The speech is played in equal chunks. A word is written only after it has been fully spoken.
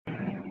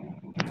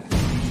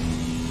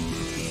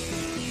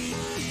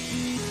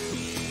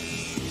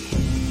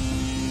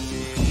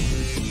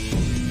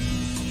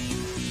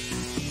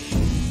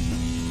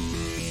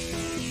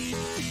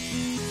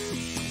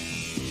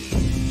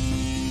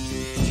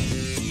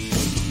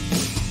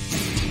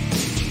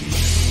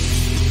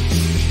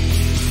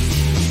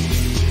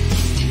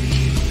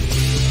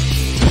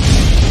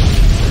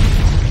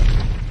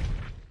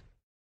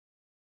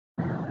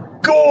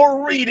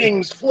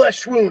Greetings,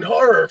 flesh wound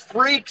horror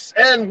freaks,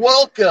 and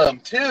welcome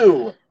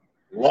to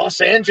Los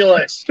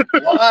Angeles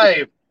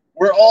live.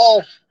 We're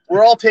all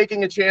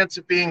taking a chance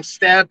of being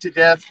stabbed to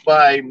death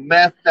by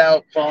methed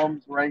out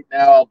bums right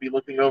now. I'll be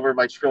looking over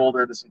my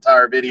shoulder this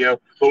entire video,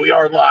 but we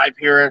are live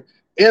here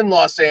in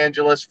Los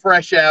Angeles,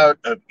 fresh out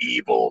of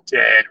Evil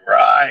Dead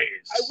Rise.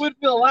 I would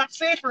feel a lot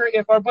safer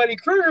if our buddy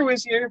Kruger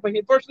was here, but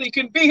unfortunately he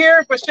couldn't be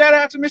here. But shout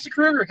out to Mr.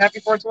 Kruger.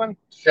 Happy 420.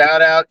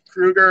 Shout out,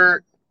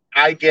 Kruger.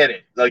 I get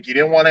it. Like, you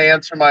didn't want to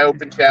answer my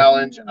open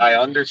challenge. I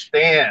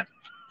understand.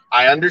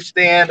 I'm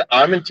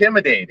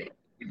intimidating.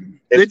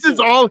 This is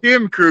all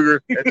him,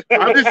 Kruger.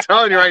 I'm just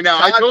telling you right now.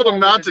 I told him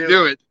not to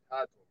do it.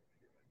 Well,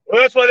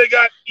 that's why they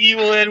got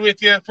Evil Ed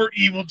with you for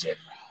Evil Dead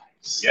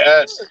Rise.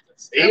 Yes.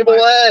 Evil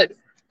Ed,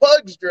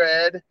 Pugs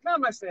Dread,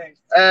 Not my saying.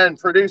 and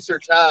producer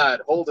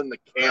Todd holding the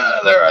camera.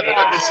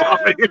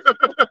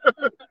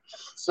 There.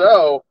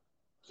 So,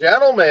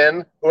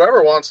 gentlemen,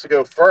 whoever wants to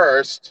go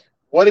first,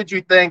 what did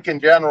you think in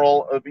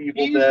general of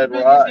Evil He's Dead the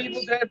biggest Rise?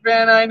 Evil Dead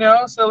fan I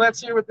know, so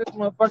let's hear what this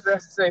motherfucker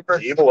has to say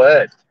first. Evil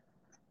Ed.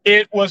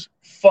 It was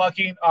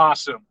fucking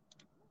awesome.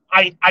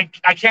 I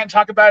can't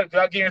talk about it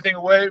without giving anything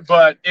away,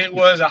 but it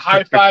was a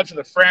high five to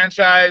the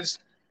franchise.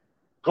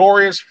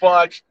 Gory as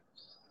fuck.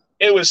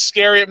 It was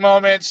scary at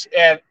moments,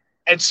 and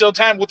still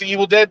time with the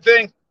Evil Dead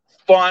thing,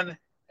 fun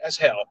as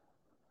hell.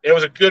 It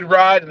was a good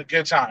ride and a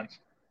good time.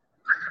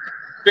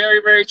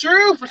 Very, very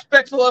true.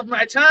 Respectful of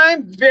my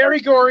time. Very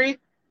gory.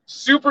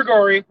 Super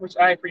gory, which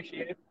I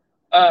appreciated.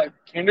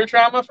 Kinder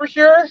trauma for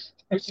sure,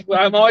 which is what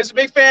I'm always a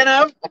big fan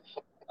of.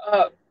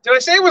 Did I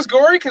say it was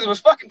gory? Because it was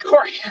fucking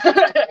gory.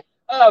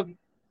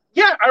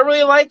 Yeah, I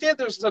really liked it.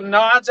 There's some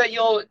nods that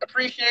you'll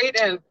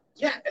appreciate, and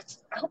yeah,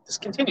 I hope this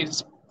continues.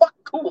 It's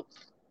fucking cool.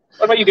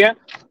 What about you, Dan?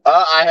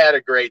 I had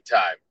a great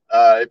time.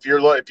 If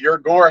you're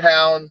a gore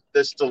hound,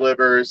 this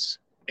delivers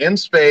in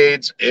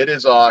spades. It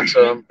is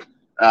awesome.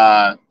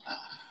 Damn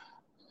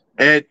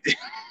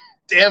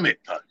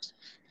it, Pugs.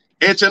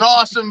 It's an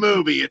awesome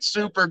movie. It's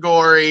super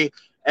gory,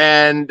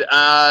 and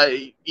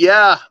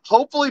yeah,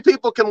 hopefully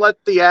people can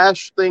let the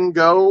Ash thing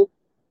go,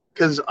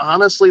 because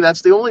honestly,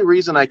 that's the only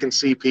reason I can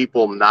see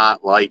people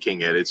not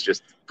liking it. It's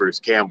just Bruce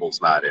Campbell's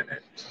not in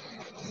it,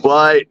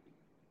 but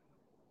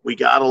we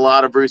got a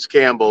lot of Bruce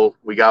Campbell.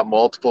 We got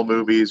multiple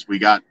movies. We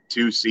got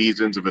 2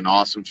 seasons of an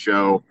awesome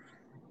show.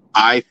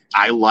 I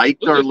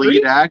liked our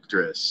lead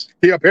actress.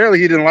 Apparently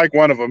he didn't like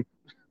one of them.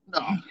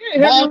 No.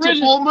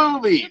 Multiple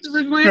movies.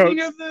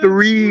 No,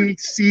 3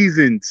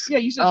 seasons. Yeah,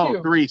 you said Oh,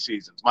 2. 3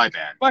 seasons. My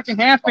bad. Fucking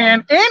half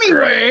fan.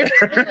 Anyway.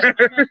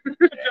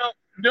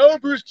 No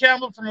Bruce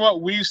Campbell from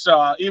what we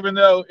saw, even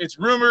though it's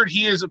rumored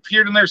he has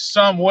appeared in there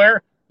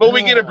somewhere, but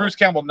we get a Bruce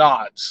Campbell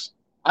nods.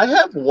 I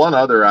have one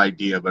other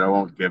idea, but I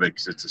won't give it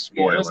because it's a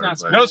spoiler.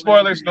 No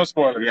spoilers, no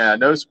spoilers. Yeah,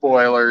 no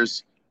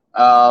spoilers.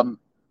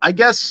 I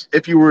guess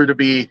if you were to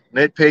be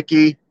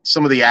nitpicky,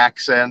 some of the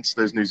accents,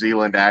 those New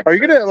Zealand accents. Are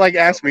you gonna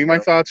ask me my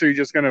thoughts, or are you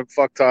just gonna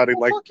fuck Todd and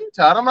Fuck you,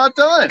 Todd. I'm not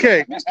done.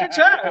 Okay. Mr.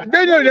 Todd.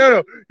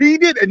 No. He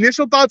did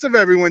initial thoughts of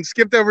everyone,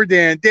 skipped over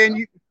Dan. Dan,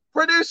 you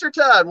Producer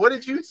Todd, what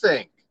did you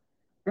think?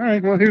 all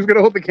right, well, he was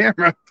gonna hold the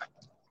camera.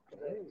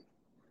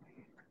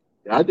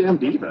 Goddamn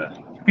diva.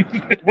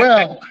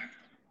 Well,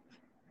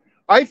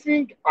 I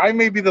think I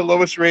may be the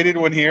lowest rated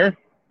one here.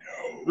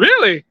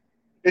 Really?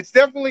 It's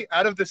definitely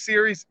out of the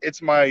series,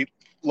 it's my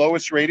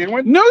lowest rated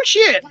one. No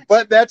shit.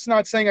 But that's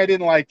not saying I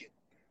didn't like it.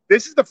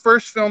 This is the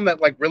first film that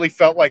really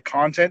felt like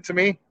content to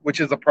me, which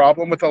is a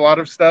problem with a lot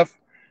of stuff.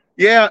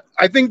 Yeah,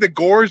 I think the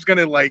gore is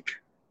gonna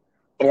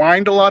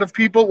blind a lot of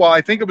people. While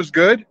I think it was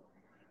good,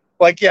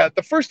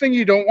 the first thing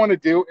you don't want to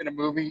do in a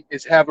movie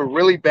is have a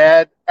really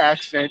bad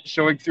accent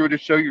showing through to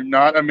show you're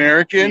not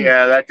American.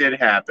 Yeah, that did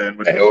happen.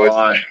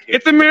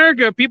 It's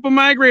America. People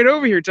migrate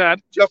over here,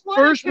 Todd. The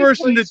first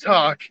person to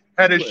talk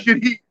had a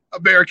shitty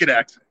American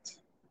accent.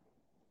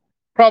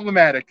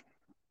 Problematic.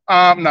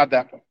 Not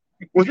that one.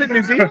 Was it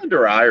New Zealand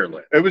or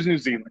Ireland? It was New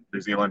Zealand. New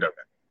Zealand, okay.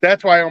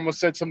 That's why I almost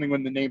said something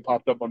when the name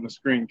popped up on the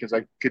screen, because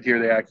I could hear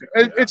the accent.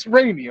 It's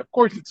rainy. Of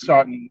course it's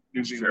shot in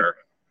New Zealand. Sure.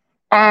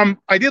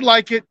 I did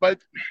like it, but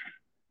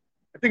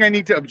I think I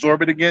need to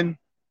absorb it again.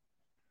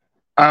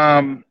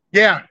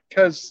 Yeah,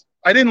 because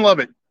I didn't love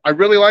it. I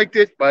really liked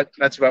it, but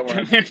that's about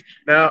what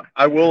Now,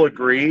 I will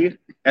agree,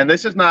 and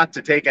this is not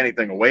to take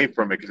anything away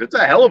from it, because it's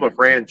a hell of a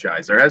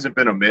franchise. There hasn't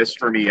been a miss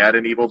for me yet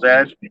in Evil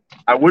Dead.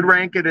 I would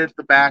rank it at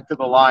the back of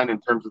the line in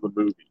terms of the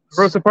movies.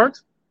 Rosa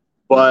Parks?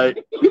 But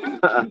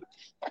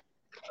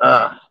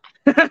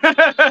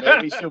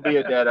maybe she'll be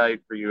a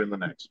deadite for you in the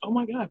next one. Oh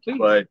my God, please.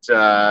 But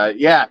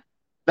yeah,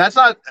 that's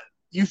not.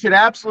 You should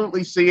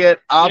absolutely see it.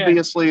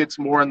 Obviously, it's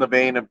more in the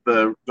vein of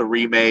the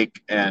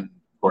remake and,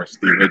 of course,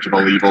 the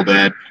original Evil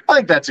Dead. I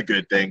think that's a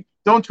good thing.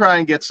 Don't try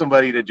and get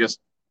somebody to just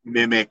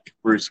mimic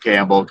Bruce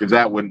Campbell, because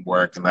that wouldn't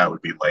work and that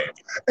would be lame.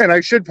 And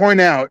I should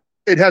point out,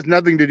 it has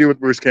nothing to do with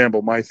Bruce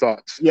Campbell. My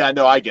thoughts, Yeah,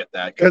 no, I get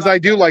that. because I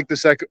do like the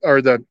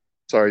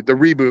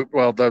reboot.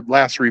 Well, the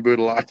last reboot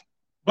a lot.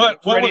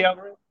 But Freddy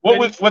Alvarez?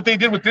 What they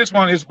did with this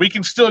one is we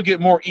can still get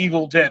more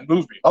Evil Dead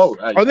movies. Oh,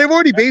 they've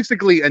already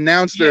basically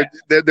announced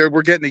that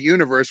we're getting a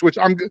universe, which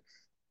I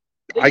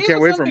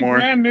can't wait for more.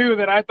 Brand new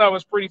that I thought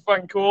was pretty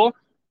fucking cool.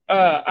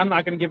 I'm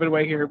not going to give it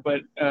away here,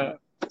 but I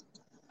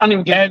don't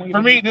even get it.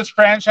 For me, this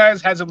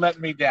franchise hasn't let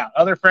me down.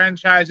 Other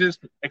franchises,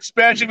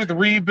 especially with the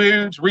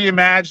reboots,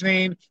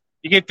 reimagining,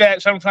 you get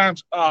that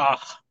sometimes.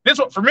 This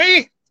one for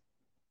me,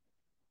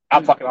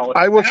 I'm fucking all in.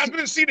 I'm going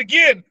to see it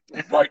again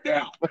right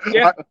now.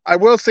 Yeah. I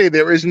will say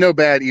there is no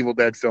bad Evil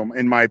Dead film,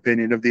 in my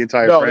opinion, of the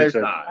entire franchise.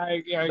 There's not.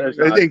 I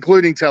There's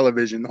including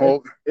television.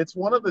 It's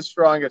one of the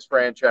strongest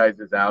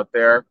franchises out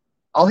there.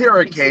 I'll hear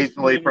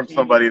occasionally from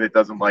somebody that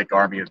doesn't like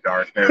Army of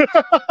Darkness.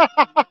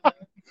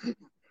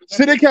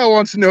 Siddiq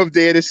wants to know if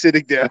Dan is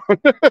sitting down.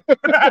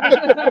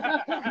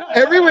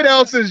 Everyone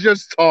else is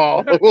just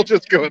tall. We'll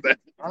just go with that.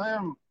 I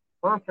am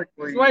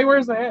perfectly Why he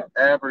wears the hat?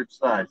 average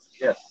size.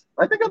 Yes.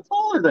 I think I'm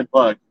taller than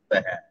Bug the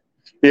hat.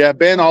 Yeah,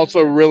 Ben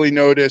also really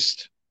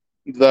noticed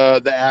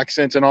the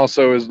accents and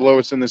also is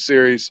lowest in the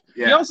series.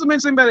 Yeah. He also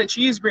mentioned about a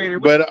cheese grater.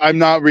 But I'm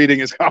not reading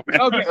his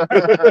comment. Okay.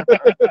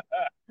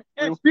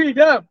 Yeah, speed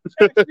up.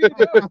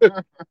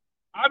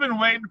 I've been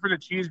waiting for the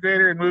cheese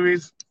grater in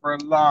movies for a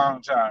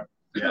long time.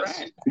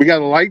 Yes. We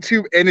got a light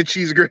tube and a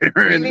cheese grater.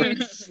 We And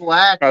need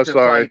Slack Oh, to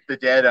sorry. fight the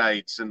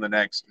Deadites in the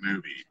next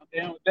movie.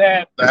 Down with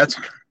that. That's.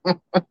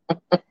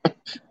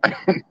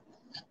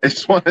 I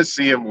just want to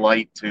see him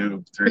light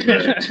tube through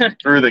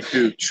the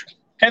cooch.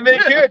 And they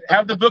could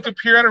have the book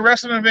appear at a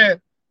wrestling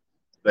event.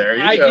 There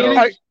you I go. did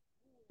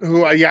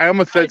I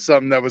almost said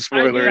something that was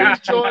I did spoiler.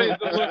 enjoy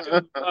the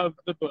look of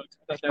the book.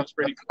 I thought that was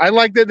pretty cool. I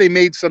like that they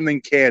made something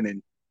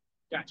canon.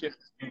 Gotcha.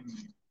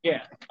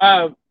 Yeah.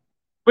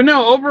 But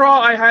no,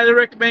 overall, I highly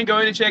recommend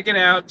going and check it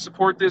out.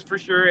 Support this for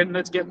sure, and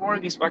let's get more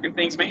of these fucking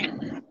things,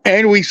 man.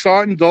 And we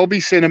saw it in Dolby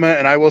Cinema,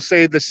 and I will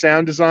say the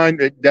sound design,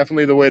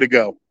 definitely the way to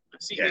go.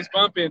 See this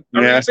bumping.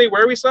 I'm Yeah. gonna say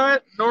where we saw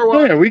it.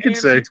 Norwalk. Yeah, we can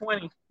say.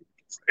 20.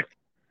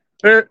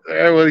 There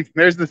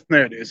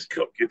it is.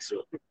 Go get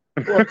some.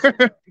 There you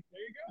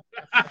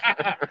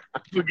go.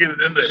 We'll get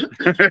it in there.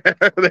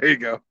 There you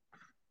go.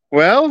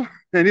 Well,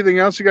 anything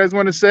else you guys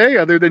want to say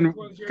other than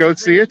go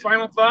see it?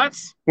 Final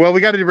thoughts? Well, we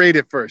got to rate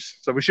it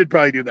first, so we should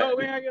probably do that. Oh,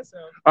 yeah, I guess so.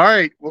 All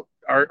right. Well,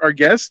 our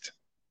guest.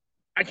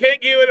 I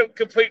can't give it a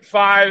complete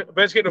 5,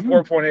 but it's getting a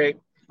 4.8.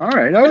 All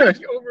right. All right.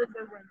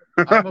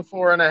 I'm a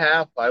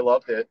 4.5. I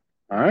loved it.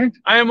 All right.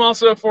 I am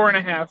also a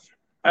 4.5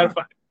 out of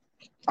 5.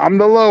 I'm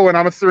the low one.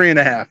 I'm a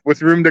 3.5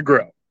 with room to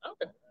grow.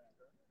 Okay.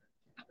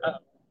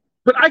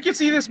 But I can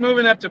see this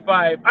moving up to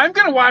 5. I'm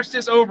gonna watch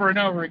this over and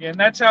over again.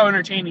 That's how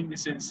entertaining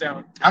this is.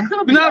 So I'm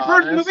gonna be not a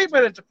first honest. movie,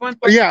 but it's a fun.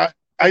 Yeah,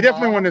 I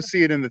definitely want to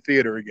see it in the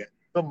theater again.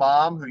 The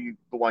mom,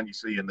 the one you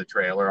see in the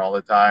trailer all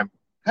the time,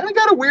 kind of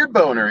got a weird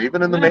boner,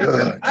 even in the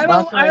makeup. I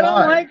don't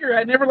like her.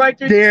 I never liked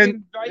her. Dan,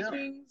 in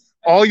Vikings.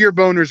 All your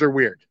boners are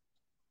weird.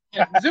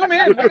 Yeah, zoom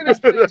in. Look at this.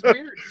 It's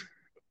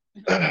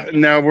weird.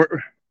 No, we're.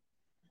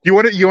 You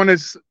want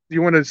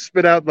to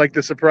spit out like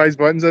the surprise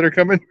buttons that are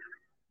coming?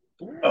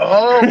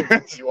 Oh,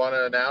 you want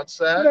to announce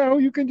that? No,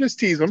 you can just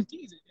tease them.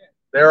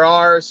 There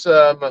are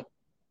some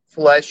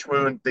flesh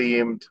wound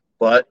themed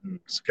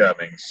buttons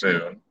coming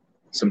soon.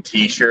 Some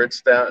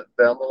T-shirts down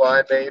the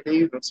line,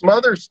 maybe, and some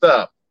other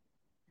stuff.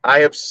 I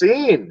have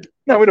seen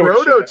No, we don't.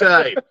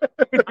 prototype.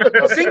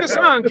 Sing the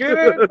song.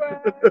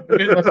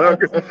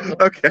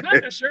 Okay.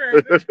 Not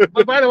sure.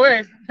 But by the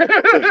way,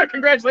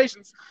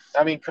 congratulations.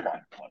 I mean, come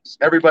on.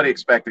 Everybody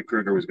expected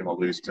Kruger was going to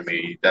lose to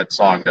me. That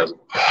song doesn't.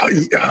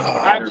 See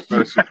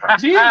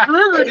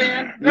Kruger,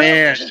 Dan.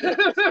 Man.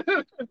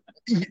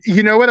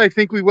 You know what? I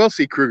think we will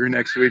see Kruger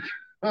next week.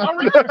 All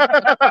right.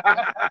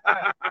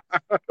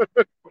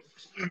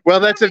 Well,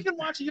 that's We if can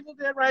watch Evil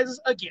Dead Rises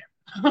again.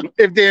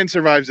 Dan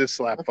survives this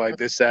slap fight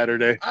this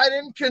Saturday. I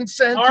didn't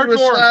consent to a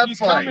Hardcore. slap He's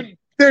fight. coming.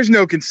 There's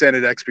no consent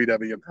at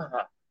XPW.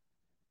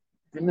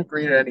 Didn't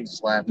agree to any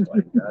slap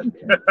fight.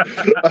 Goddamn.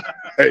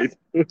 Right.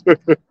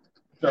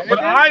 But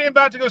I am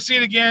about to go see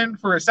it again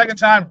for a second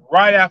time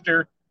right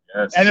after.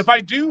 Yes. And if I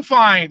do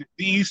find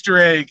the Easter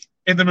egg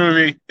in the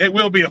movie, it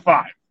will be a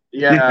 5.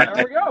 Yeah,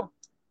 There we go.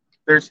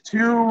 there's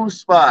 2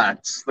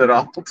 spots that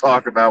I'll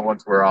talk about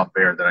once we're off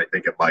air that I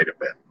think it might have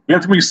been. You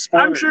have to be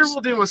I'm sure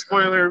we'll do a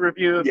spoiler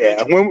review. Of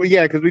Yeah,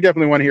 because we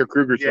definitely want to hear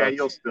Kruger's Yeah, thoughts.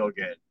 you'll still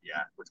get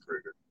with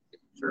Kruger.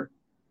 Sure.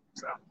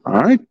 So. All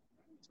right.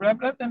 Let's wrap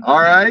it up then. All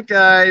right,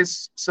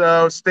 guys.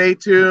 So stay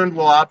tuned.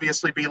 We'll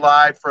obviously be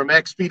live from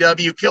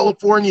XPW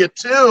California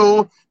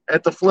 2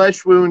 at the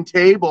Flesh Wound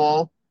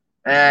table.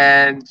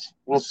 And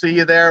we'll see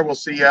you there. We'll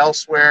see you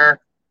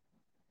elsewhere.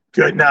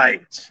 Good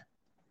night.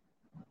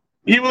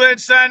 Evil Dead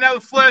signing out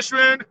with Flesh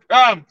Wound.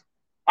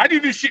 I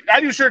do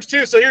shirts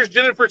too. So here's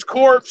Jennifer's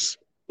Corpse,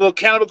 little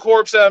Cannibal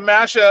Corpse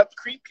mashup.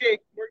 Creep cake.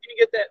 Where can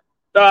you get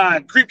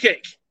that? Creep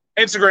Cake,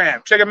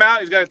 Instagram. Check him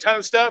out. He's got a ton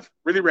of stuff.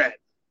 Really rad.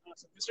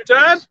 Awesome. Mr.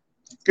 Todd.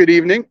 Good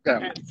evening.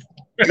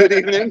 Good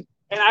evening.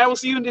 And I will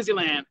see you in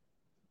Disneyland.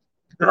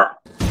 Yeah.